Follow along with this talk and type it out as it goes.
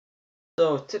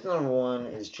So tip number one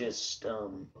is just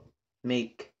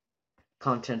make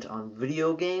content on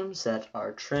video games that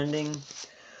are trending,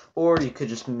 or you could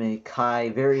just make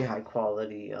very high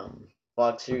quality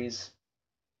vlog series.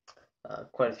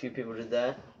 Quite a few people did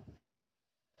that.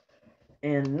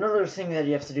 And another thing that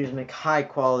you have to do is make high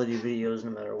quality videos,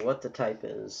 no matter what the type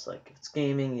is. Like if it's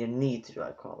gaming, you need to do high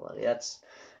quality. That's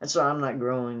why I'm not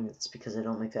growing. It's because I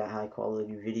don't make that high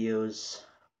quality videos.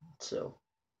 So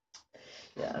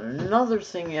yeah, another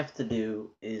thing you have to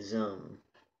do is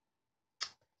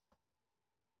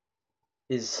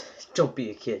don't be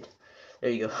a kid.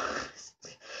 There you go.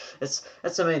 that's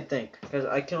the main thing, because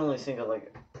I can only think of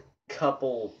like a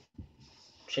couple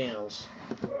channels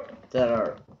that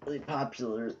are really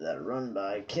popular that are run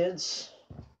by kids.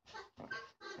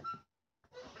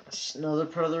 That's another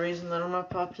part of the reason that I'm not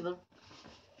popular.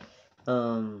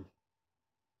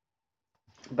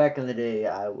 Back in the day,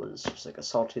 I was just like a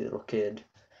salty little kid.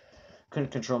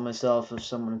 Couldn't control myself. If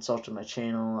someone insulted my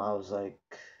channel, I was like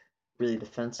really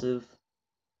defensive,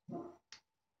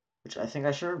 which I think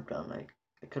I should have done.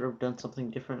 I could have done something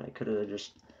different. I could have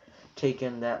just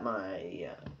taken that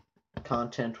my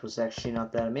content was actually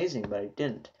not that amazing, but I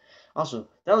didn't. Also,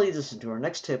 that leads us into our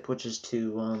next tip, which is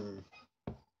to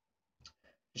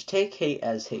just take hate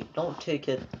as hate. Don't take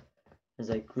it as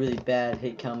like really bad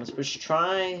hate comments, but just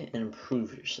try and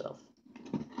improve yourself.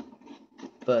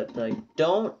 But like,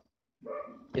 don't,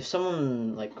 if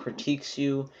someone like critiques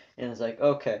you and is like,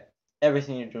 okay,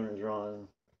 everything you're doing is wrong,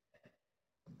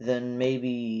 then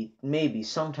maybe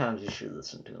sometimes you should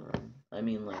listen to them. I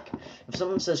mean, like, if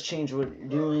someone says change what you're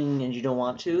doing and you don't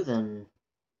want to, then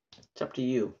it's up to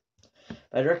you.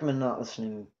 I'd recommend not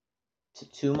listening to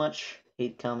too much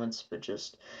hate comments, but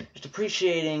just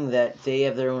appreciating that they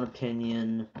have their own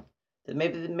opinion. That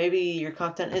maybe your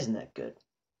content isn't that good.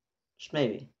 Just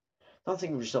maybe. Don't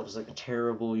think of yourself as like a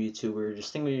terrible YouTuber.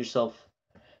 Just think of yourself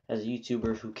as a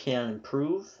YouTuber who can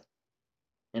improve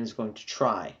and is going to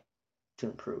try to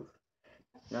improve.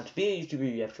 Now, to be a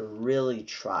YouTuber, you have to really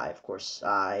try. Of course,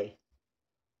 I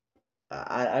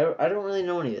don't really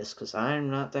know any of this because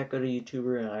I'm not that good a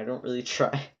YouTuber and I don't really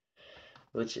try,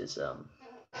 which is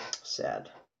sad.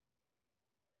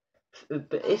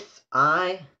 But if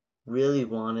I really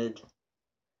wanted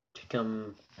to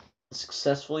become a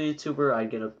successful YouTuber,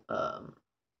 I'd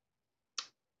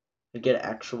get an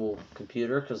actual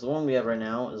computer, because the one we have right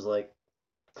now is like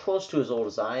close to as old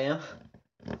as I am,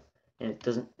 and it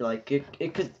doesn't like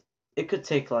it could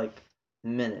take like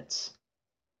minutes.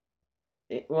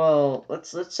 Well,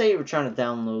 let's say you were trying to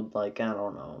download like, I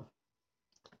don't know,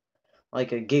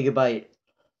 like a gigabyte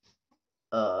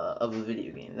of a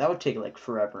video game. That would take like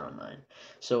forever on mine.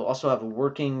 So also have a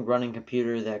working, running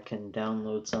computer that can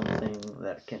download something,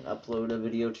 that can upload a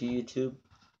video to YouTube.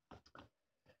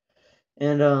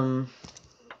 And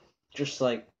just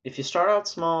like, if you start out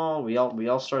small, we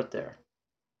all start there.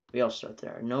 We all start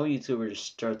there. No YouTuber just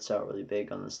starts out really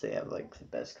big unless they have like the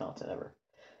best content ever.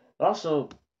 But also,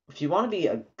 if you want to be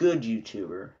a good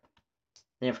YouTuber,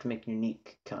 then you have to make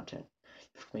unique content.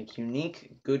 You have to make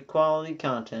unique, good quality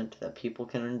content that people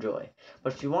can enjoy.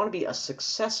 But if you want to be a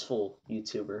successful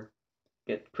YouTuber,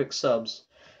 get quick subs,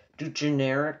 do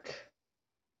generic,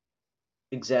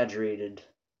 exaggerated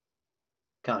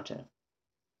content.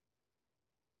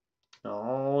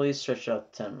 Always stretch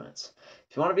out to 10 minutes.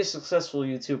 If you want to be a successful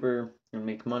YouTuber and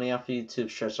make money off of YouTube,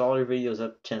 stretch all your videos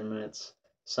up to 10 minutes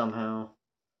somehow.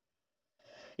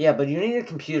 Yeah, but you need a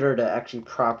computer to actually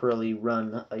properly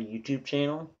run a YouTube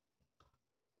channel,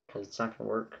 because it's not going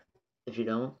to work if you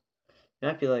don't. You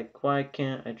might be like, why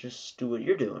can't I just do what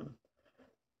you're doing?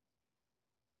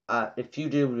 If you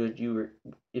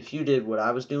did what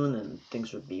I was doing, then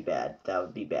things would be bad. That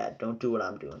would be bad. Don't do what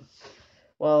I'm doing.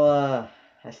 Well,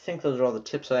 I think those are all the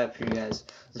tips I have for you guys.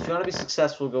 If you want to be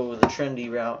successful, go with the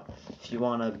trendy route. If you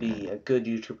want to be a good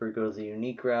YouTuber, go the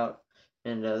unique route.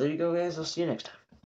 And there you go, guys. I'll see you next time.